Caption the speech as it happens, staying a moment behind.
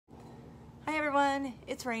everyone,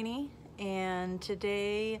 it's Rainy, and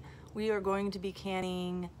today we are going to be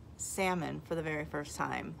canning salmon for the very first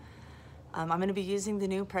time. I'm going to be using the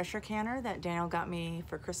new pressure canner that Daniel got me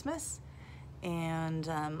for Christmas, and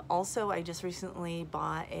also I just recently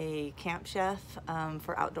bought a Camp Chef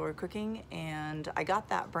for outdoor cooking, and I got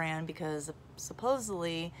that brand because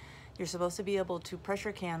supposedly you're supposed to be able to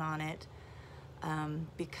pressure can on it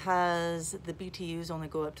because the BTUs only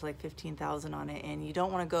go up to like 15,000 on it, and you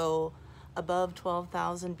don't want to go above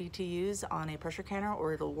 12,000 BTUs on a pressure canner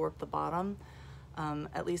or it'll warp the bottom,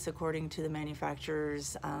 at least according to the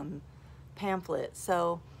manufacturer's pamphlet.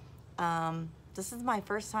 So this is my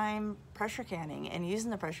first time pressure canning and using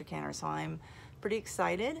the pressure canner, so I'm pretty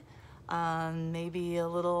excited, maybe a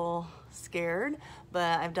little scared,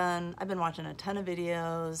 but I've been watching a ton of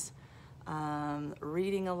videos,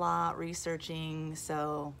 reading a lot, researching,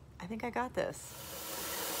 so I think I got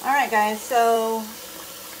this. All right, guys, so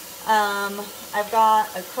I've got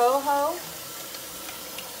a coho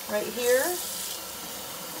right here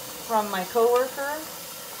from my coworker,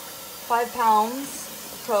 5 pounds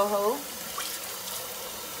of coho.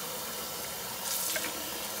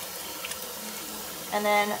 And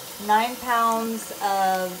then 9 pounds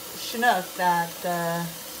of Chinook that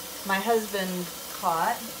my husband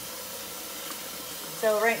caught.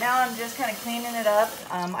 So right now I'm just kind of cleaning it up.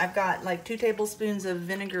 I've got like 2 tablespoons of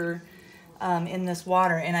vinegar in this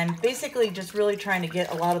water, and I'm basically just really trying to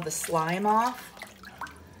get a lot of the slime off.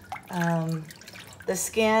 The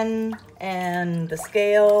skin and the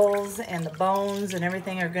scales and the bones and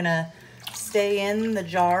everything are gonna stay in the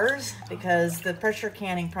jars because the pressure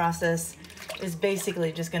canning process is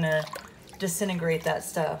basically just gonna disintegrate that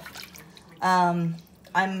stuff.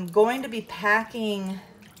 I'm going to be packing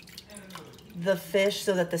the fish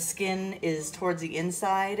so that the skin is towards the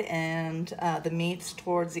inside and the meat's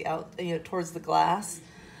towards the towards the glass,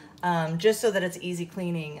 just so that it's easy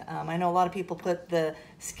cleaning. I know a lot of people put the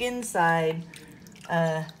skin side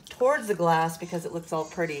towards the glass because it looks all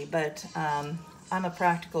pretty, but I'm a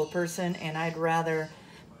practical person and I'd rather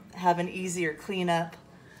have an easier cleanup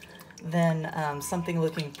than something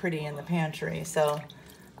looking pretty in the pantry. So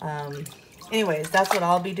anyways, that's what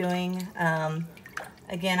I'll be doing.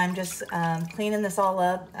 Again, I'm just cleaning this all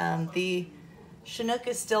up. The Chinook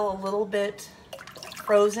is still a little bit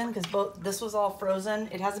frozen because this was all frozen.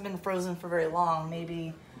 It hasn't been frozen for very long,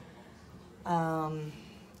 maybe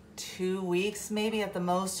 2 weeks, maybe at the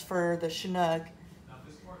most for the Chinook.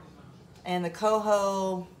 And the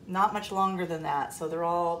coho, not much longer than that. So they're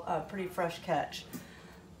all pretty fresh catch.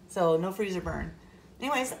 So no freezer burn.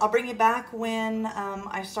 Anyways, I'll bring you back when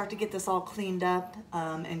I start to get this all cleaned up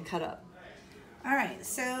and cut up. All right,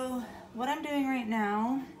 so what I'm doing right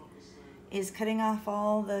now is cutting off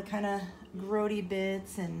all the kind of grody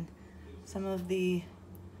bits and some of the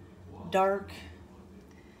dark,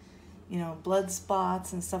 blood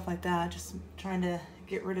spots and stuff like that. Just trying to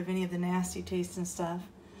get rid of any of the nasty taste and stuff.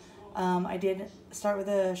 I did start with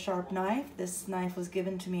a sharp knife. This knife was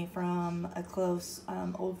given to me from a close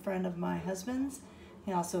old friend of my husband's.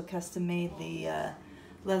 He also custom made the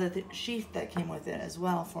leather sheath that came with it as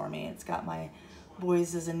well for me. It's got my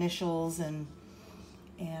boys' initials and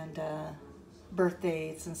birth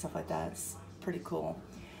dates and stuff like that. It's pretty cool.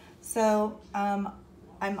 So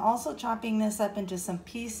I'm also chopping this up into some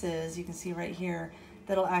pieces, you can see right here,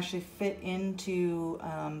 that'll actually fit into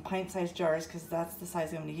pint-sized jars because that's the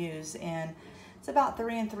size I'm going to use. And it's about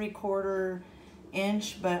 3 3/4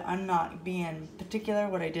 inch, but I'm not being particular.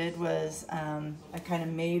 What I did was I kind of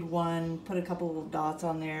made one, put a couple of dots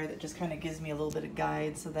on there that just kind of gives me a little bit of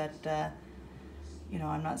guide so that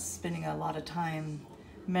I'm not spending a lot of time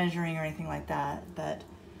measuring or anything like that. But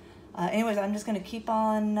anyways, I'm just going to keep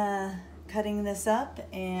on cutting this up,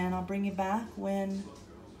 and I'll bring you back when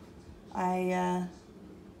I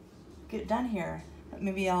get done here.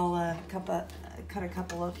 Maybe I'll cut a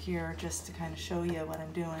couple up here just to kind of show you what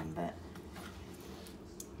I'm doing. But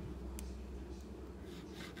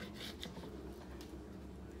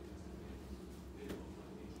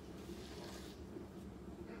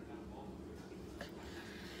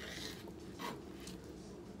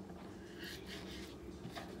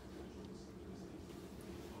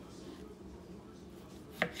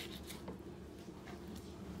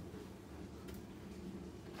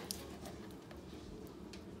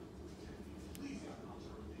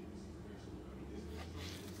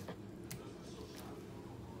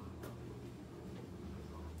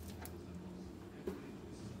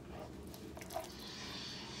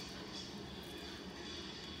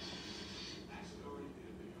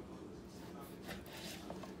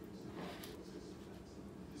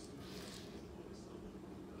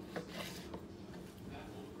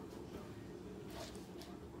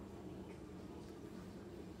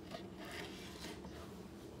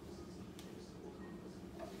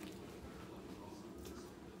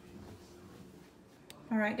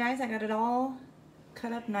right, guys, I got it all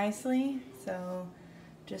cut up nicely. So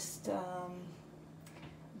just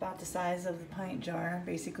about the size of the pint jar,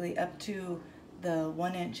 basically up to the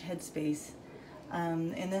 1-inch headspace.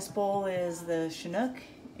 In this bowl is the Chinook,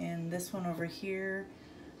 and this one over here,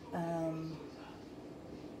 oh,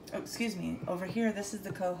 excuse me, over here this is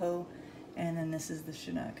the Coho, and then this is the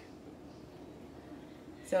Chinook.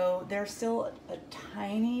 So they're still a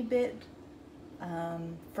tiny bit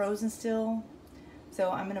frozen still, so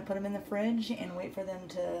I'm gonna put them in the fridge and wait for them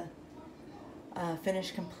to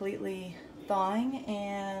finish completely thawing,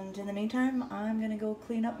 and in the meantime I'm gonna go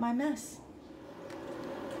clean up my mess.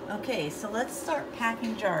 Okay, so let's start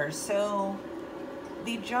packing jars. So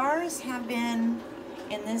the jars have been,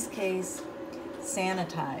 in this case,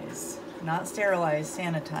 sanitized, not sterilized,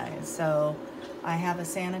 sanitized. So I have a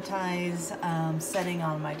sanitize setting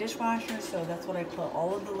on my dishwasher, so that's what I put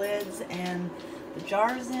all of the lids and the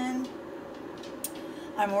jars in.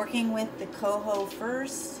 I'm working with the Coho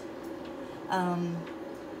first.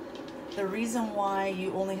 The reason why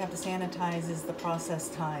you only have to sanitize is the process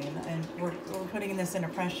time, and we're putting this in a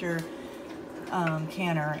pressure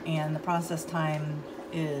canner, and the process time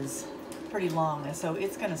is pretty long, and so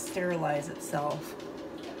it's going to sterilize itself.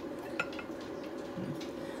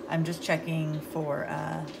 I'm just checking for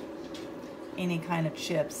any kind of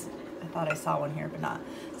chips. I thought I saw one here, but not.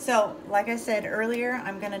 So, like I said earlier,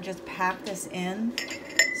 I'm going to just pack this in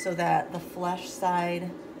so that the flesh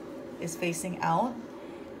side is facing out.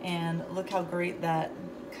 And look how great that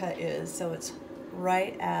cut is. So it's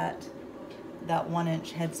right at that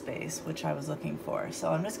 1-inch headspace, which I was looking for. So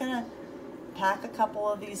I'm just gonna pack a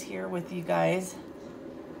couple of these here with you guys.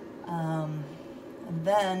 And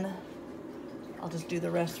then I'll just do the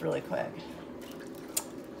rest really quick.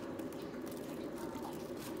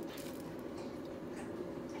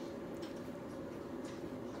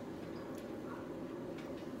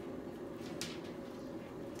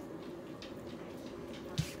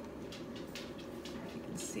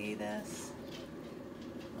 See this?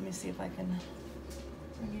 Let me see if I can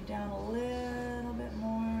bring you down a little bit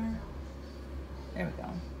more. There we go.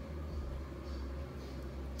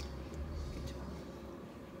 Good job.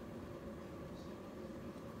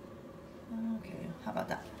 Okay, how about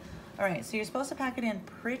that? All right, so you're supposed to pack it in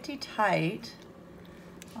pretty tight.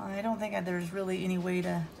 I don't think there's really any way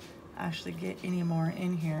to actually get any more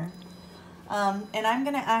in here. And I'm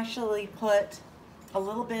gonna actually put a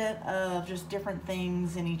little bit of just different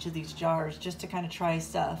things in each of these jars just to kind of try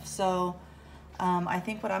stuff. So I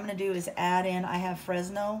think what I'm gonna do is add in, I have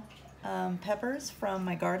Fresno peppers from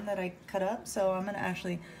my garden that I cut up. So I'm gonna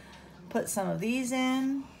actually put some of these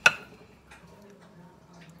in.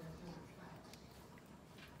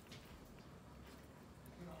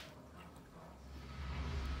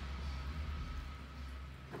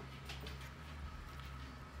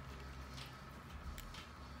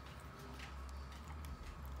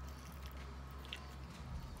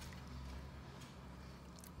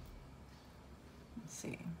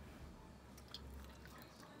 See.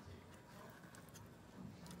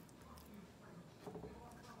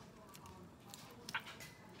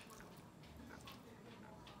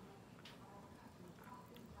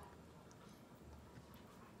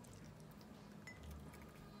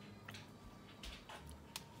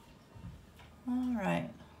 All right,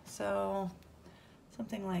 so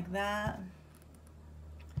something like that.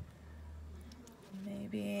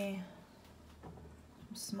 Maybe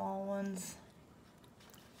some small ones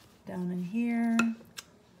down in here.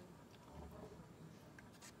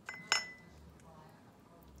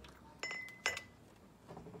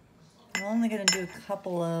 I'm only going to do a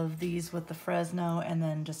couple of these with the Fresno, and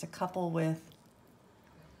then just a couple with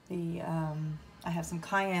the, I have some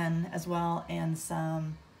cayenne as well, and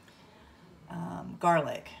some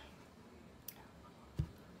garlic.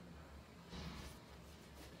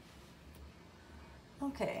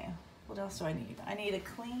 Okay, what else do I need? I need a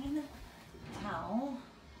clean towel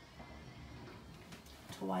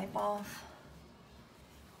to wipe off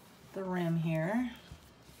the rim here.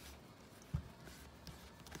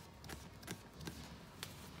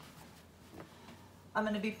 I'm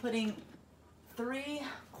going to be putting 3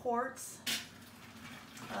 quarts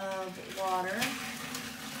of water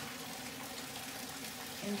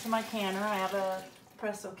into my canner. I have a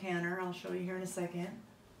Presso canner. I'll show you here in a second.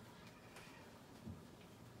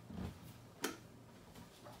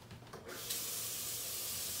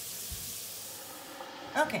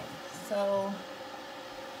 Okay, so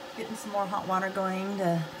getting some more hot water going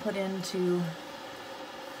to put into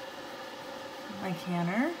my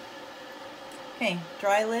canner. Okay,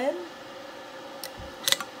 dry lid.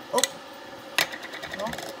 Oh,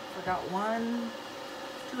 well, forgot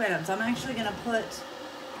 2 items. I'm actually gonna put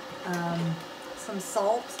some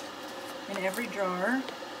salt in every jar.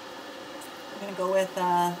 I'm going to go with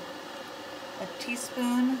a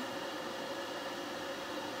teaspoon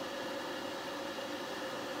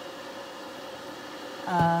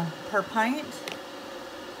per pint,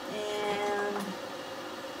 and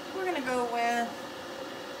we're going to go with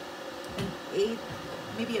an eighth,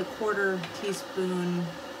 maybe a quarter teaspoon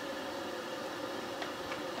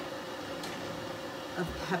of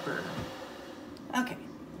pepper. Okay,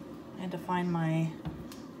 I had to find my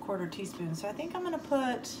quarter teaspoon, so I think I'm going to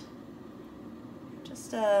put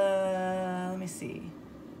just let me see,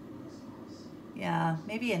 yeah,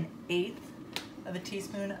 maybe an eighth of a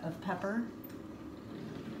teaspoon of pepper.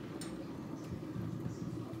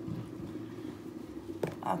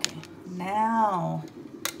 Okay, now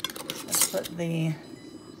let's put the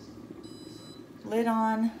lid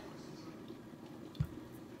on,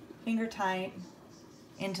 finger tight,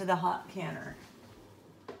 into the hot canner.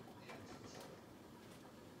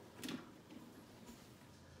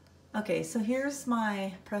 Okay, so here's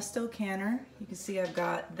my Presto canner. You can see I've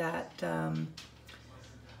got that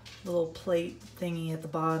little plate thingy at the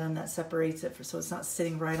bottom that separates it so it's not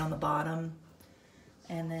sitting right on the bottom.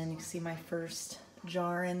 And then you can see my first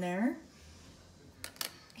jar in there.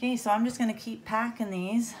 Okay, so I'm just gonna keep packing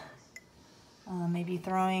these, maybe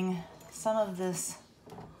throwing some of this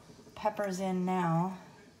peppers in now,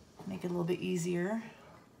 make it a little bit easier.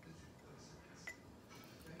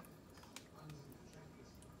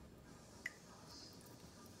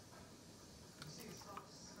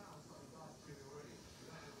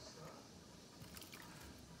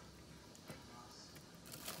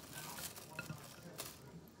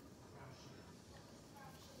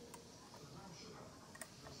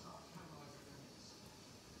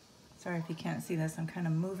 Sorry if you can't see this, I'm kind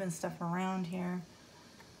of moving stuff around here.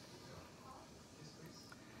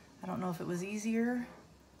 I don't know if it was easier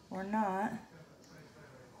or not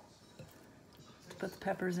to put the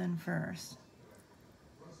peppers in first.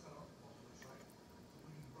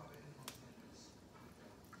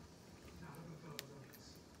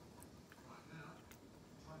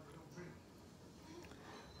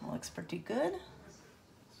 That looks pretty good.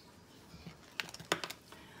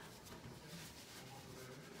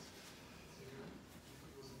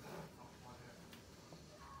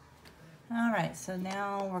 All right, so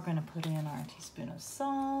now we're going to put in our teaspoon of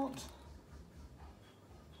salt.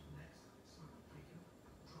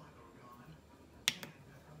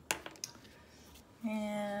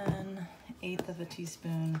 And 1/8 of a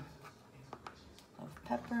teaspoon of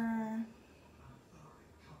pepper.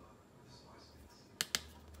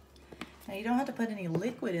 Now you don't have to put any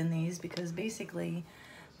liquid in these because basically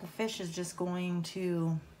the fish is just going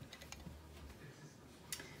to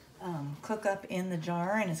cook up in the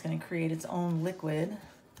jar and it's going to create its own liquid.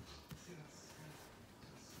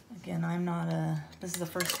 Again, this is the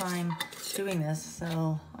first time doing this,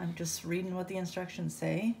 so I'm just reading what the instructions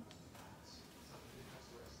say.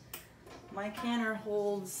 My canner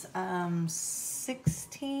holds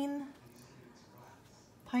 16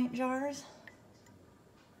 pint jars,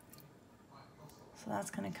 so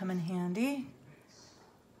that's going to come in handy.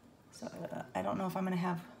 So I don't know if I'm going to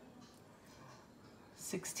have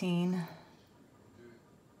 16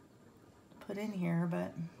 put in here,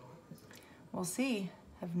 but we'll see.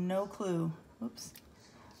 Have no clue. Oops,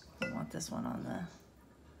 I want this one on the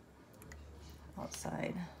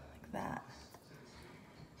outside like that.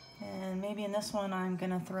 And maybe in this one I'm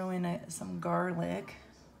gonna throw in some garlic.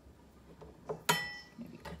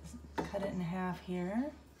 Maybe cut it in half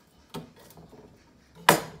here.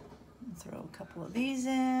 And throw a couple of these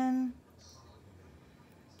in.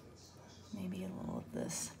 Maybe a little of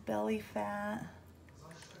this belly fat.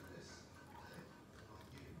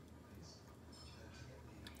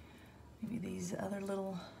 Maybe these other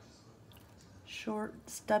little short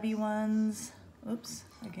stubby ones. Oops,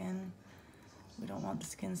 again, we don't want the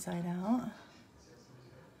skin side out.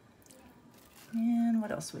 And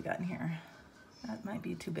what else we got in here? That might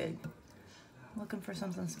be too big. Looking for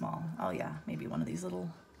something small. Oh yeah, maybe one of these little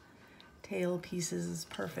tail pieces is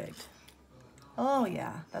perfect. Oh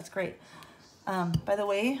yeah, that's great. By the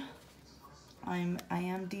way, I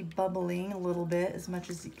am debubbling a little bit as much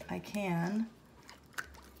as I can.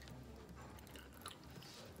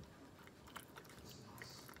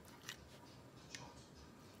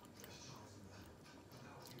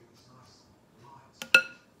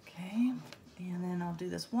 Okay, and then I'll do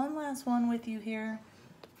this one last one with you here.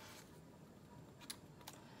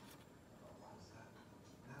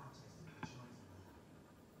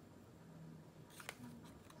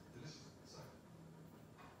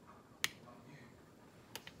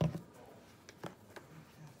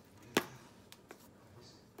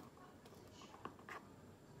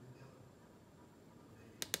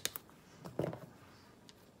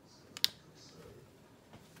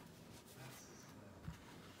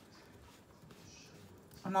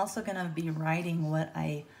 I'm also gonna be writing what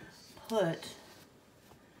I put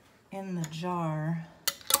in the jar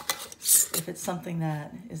if it's something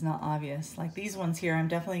that is not obvious. Like these ones here, I'm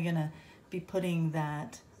definitely gonna be putting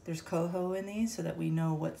that there's coho in these so that we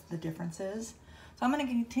know what the difference is. So I'm gonna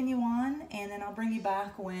continue on and then I'll bring you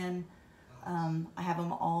back when I have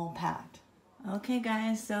them all packed. Okay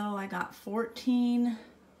guys, so I got 14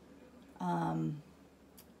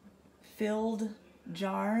 filled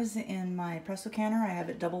jars in my presso canner. I have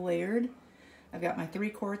it double layered. I've got my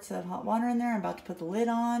 3 quarts of hot water in there. I'm about to put the lid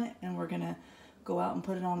on and we're gonna go out and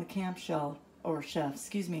put it on the camp shelf, or chef,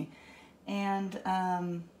 excuse me. And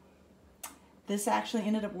this actually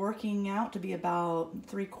ended up working out to be about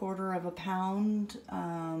 3/4 pound,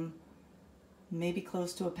 maybe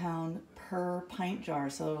close to a pound per pint jar.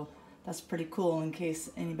 So that's pretty cool in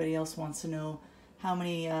case anybody else wants to know how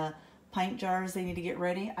many pint jars they need to get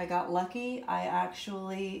ready. I got lucky. I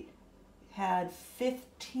actually had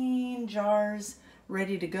 15 jars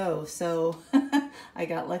ready to go. So I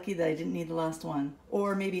got lucky that I didn't need the last one,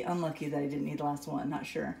 or maybe unlucky that I didn't need the last one, not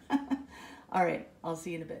sure. All right, I'll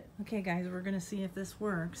see you in a bit. Okay guys, we're gonna see if this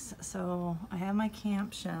works. So I have my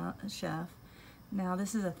camp chef. Now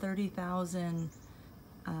this is a 30,000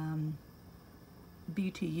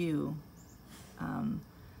 BTU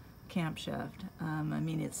camp chef. I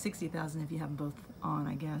mean, it's 60,000 if you have them both on,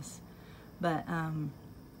 I guess. But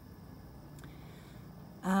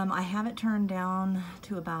I have it turned down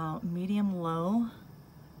to about medium low.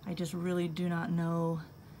 I just really do not know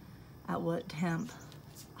at what temp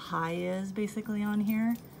high is basically on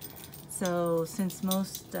here. So since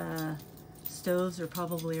most stoves are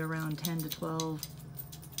probably around 10 to 12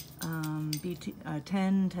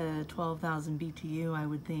 10 to 12,000 BTU, I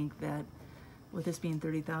would think that with this being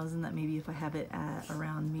 30,000, that maybe if I have it at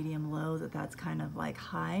around medium low, that's kind of like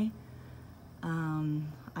high. I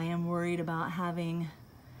am worried about having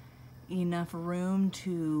enough room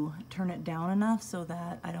to turn it down enough so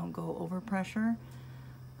that I don't go over pressure.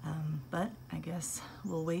 But I guess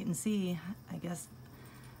we'll wait and see. I guess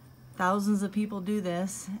thousands of people do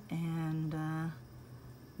this, and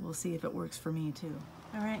we'll see if it works for me too.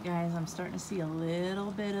 All right guys, I'm starting to see a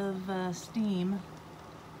little bit of steam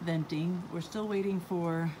venting. We're still waiting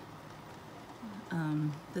for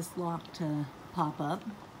this lock to pop up,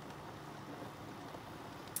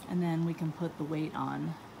 and then we can put the weight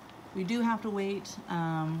on. We do have to wait,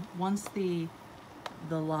 once the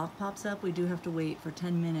lock pops up, we do have to wait for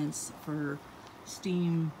 10 minutes for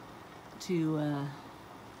steam to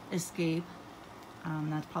escape.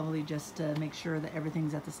 That's probably just to make sure that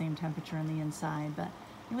everything's at the same temperature on the inside. But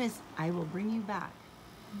anyways, I will bring you back.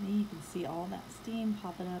 And you can see all that steam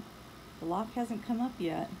popping up. The lock hasn't come up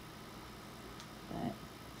yet, but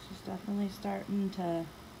she's definitely starting to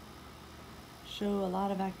show a lot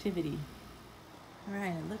of activity. All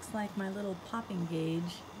right, it looks like my little popping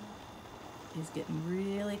gauge is getting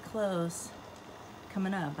really close,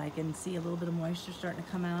 coming up. I can see a little bit of moisture starting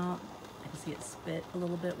to come out. I can see it spit a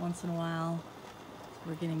little bit once in a while.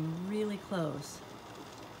 We're getting really close.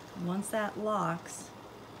 Once that locks,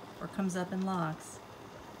 or comes up and locks,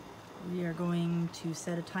 we are going to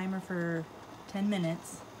set a timer for 10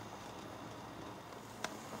 minutes.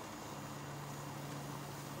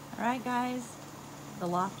 All right guys, the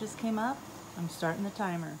lock just came up. I'm starting the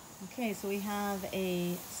timer. Okay, so we have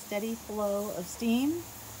a steady flow of steam.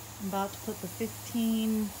 I'm about to put the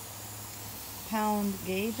 15-pound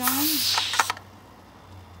gauge on.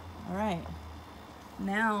 All right,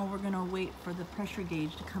 now we're gonna wait for the pressure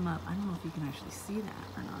gauge to come up. I don't know if you can actually see that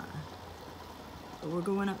or not, but we're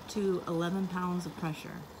going up to 11 pounds of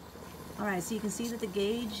pressure. All right, so you can see that the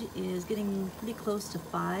gauge is getting pretty close to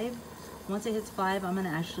 5. Once it hits 5, I'm gonna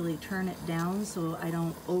actually turn it down so I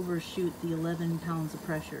don't overshoot the 11 pounds of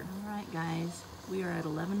pressure. All right, guys, we are at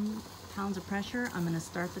 11 pounds of pressure. I'm gonna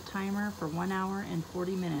start the timer for 1 hour and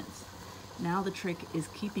 40 minutes. Now the trick is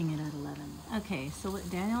keeping it at 11. Okay, so what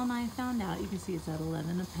Daniel and I found out, you can see it's at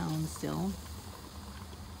 11 a pound still.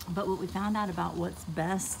 But what we found out about what's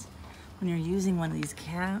best when you're using one of these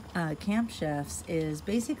camp chefs is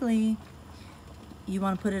basically you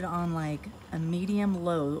want to put it on like a medium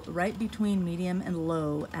low, right between medium and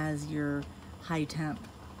low as your high temp.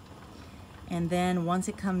 And then once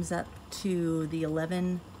it comes up to the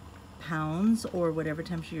 11 pounds or whatever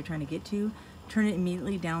temperature you're trying to get to, turn it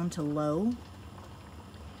immediately down to low.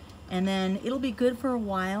 And then it'll be good for a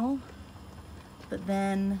while, but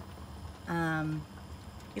then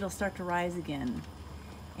it'll start to rise again.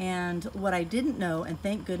 And what I didn't know, and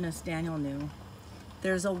thank goodness Daniel knew,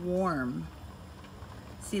 there's a warm.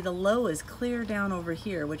 See, the low is clear down over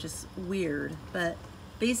here, which is weird, but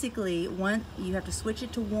basically you have to switch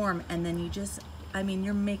it to warm, and then you just I mean,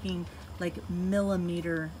 you're making like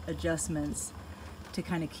millimeter adjustments to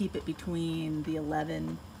kind of keep it between the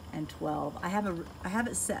 11 and 12. I have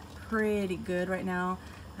it set pretty good right now,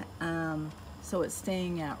 so it's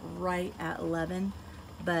staying at right at 11,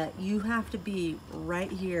 but you have to be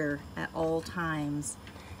right here at all times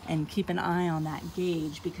and keep an eye on that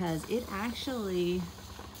gauge, because it actually,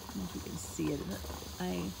 I don't know if you can see it,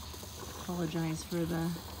 I apologize for the,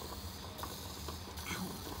 ow,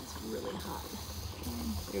 it's really hot.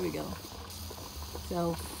 There we go.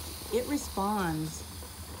 So it responds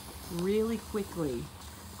really quickly,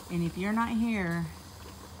 and if you're not here,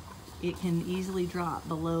 it can easily drop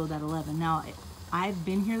below that 11. Now, I've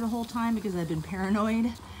been here the whole time because I've been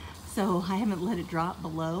paranoid, so I haven't let it drop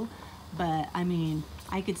below, but I mean,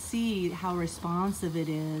 I could see how responsive it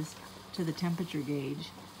is to the temperature gauge.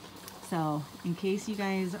 So in case you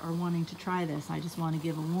guys are wanting to try this, I just want to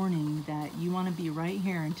give a warning that you want to be right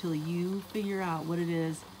here until you figure out what it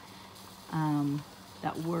is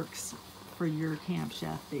that works for your Camp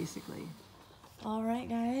Chef, basically. All right,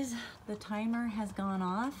 guys, the timer has gone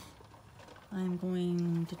off. I'm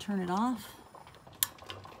going to turn it off,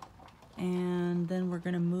 and then we're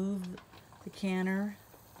going to move the canner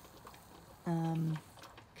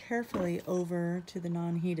carefully over to the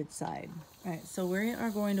non-heated side. All right, so we are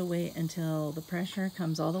going to wait until the pressure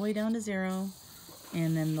comes all the way down to 0,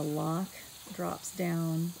 and then the lock drops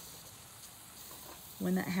down.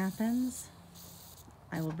 When that happens,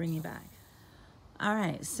 I will bring you back. All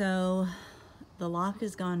right, so the lock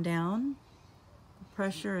has gone down. The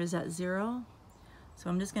pressure is at 0. So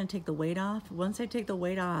I'm just gonna take the weight off. Once I take the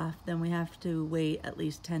weight off, then we have to wait at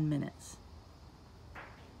least 10 minutes.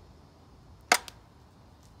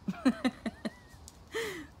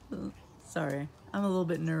 Sorry, I'm a little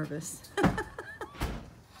bit nervous.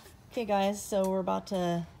 Okay guys, so we're about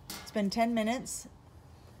to, it's been 10 minutes.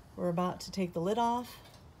 We're about to take the lid off.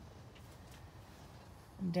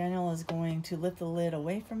 Daniel is going to lift the lid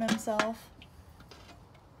away from himself.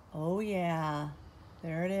 Oh yeah,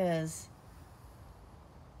 there it is.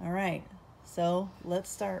 All right, so let's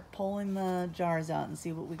start pulling the jars out and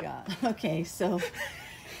see what we got. Okay, so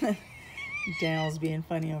Daniel's being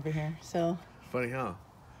funny over here. So funny, huh?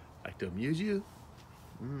 Like to amuse you?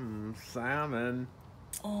 Salmon.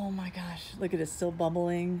 Oh my gosh, look at it, still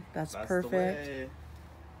bubbling. That's perfect. The way.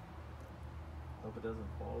 Hope it doesn't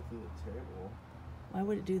fall through the table. Why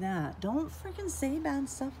would it do that? Don't freaking say bad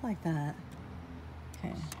stuff like that.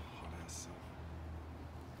 Okay.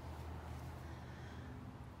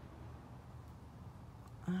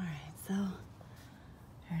 All right, so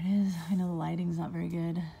there it is. I know the lighting's not very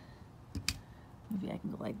good. Maybe I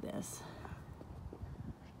can go like this.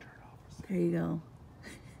 There you go.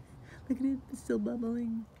 Look at it, it's still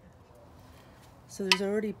bubbling. So there's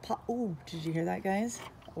already pop. Oh, did you hear that, guys?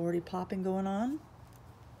 Already popping going on.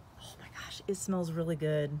 Oh my gosh, it smells really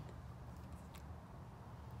good.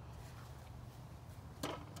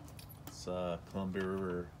 It's Columbia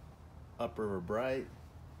River, Upriver Bright.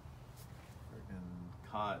 Freaking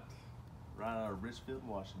caught right out of Richfield,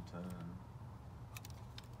 Washington.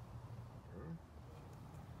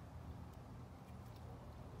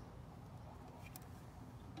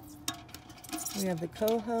 We have the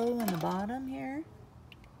coho in the bottom here.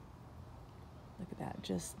 Look at that,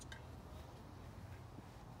 just,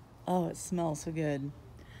 oh, it smells so good.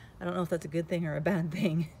 I don't know if that's a good thing or a bad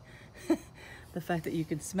thing. The fact that you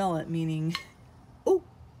can smell it, meaning, oh,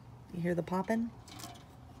 you hear the popping?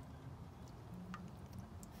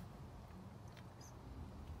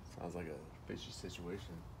 Sounds like a fishy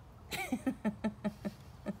situation.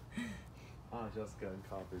 Oh, Jessica and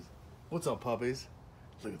puppies. What's up, puppies?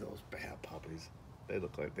 Look at those bad puppies. They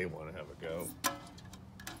look like they want to have a go. Look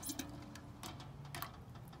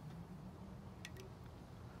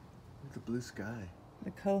at the blue sky.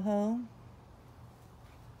 The coho.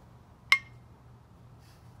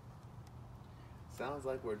 Sounds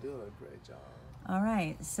like we're doing a great job. All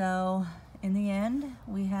right, so in the end,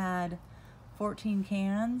 we had 14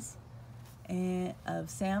 cans of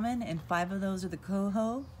salmon, and 5 of those are the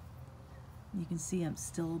coho. You can see I'm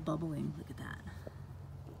still bubbling. Look at that.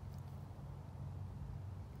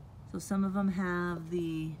 So some of them have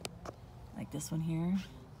the, like this one here,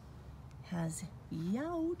 has,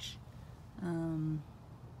 youch, the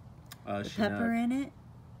pepper in it.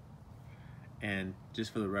 And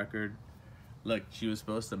just for the record, look, she was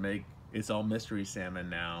supposed to make, it's all mystery salmon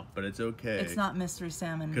now, but it's okay. It's not mystery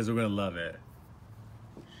salmon. Because we're going to love it.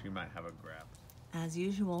 She might have a grab. As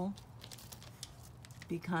usual,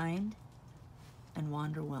 be kind and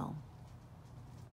wander well.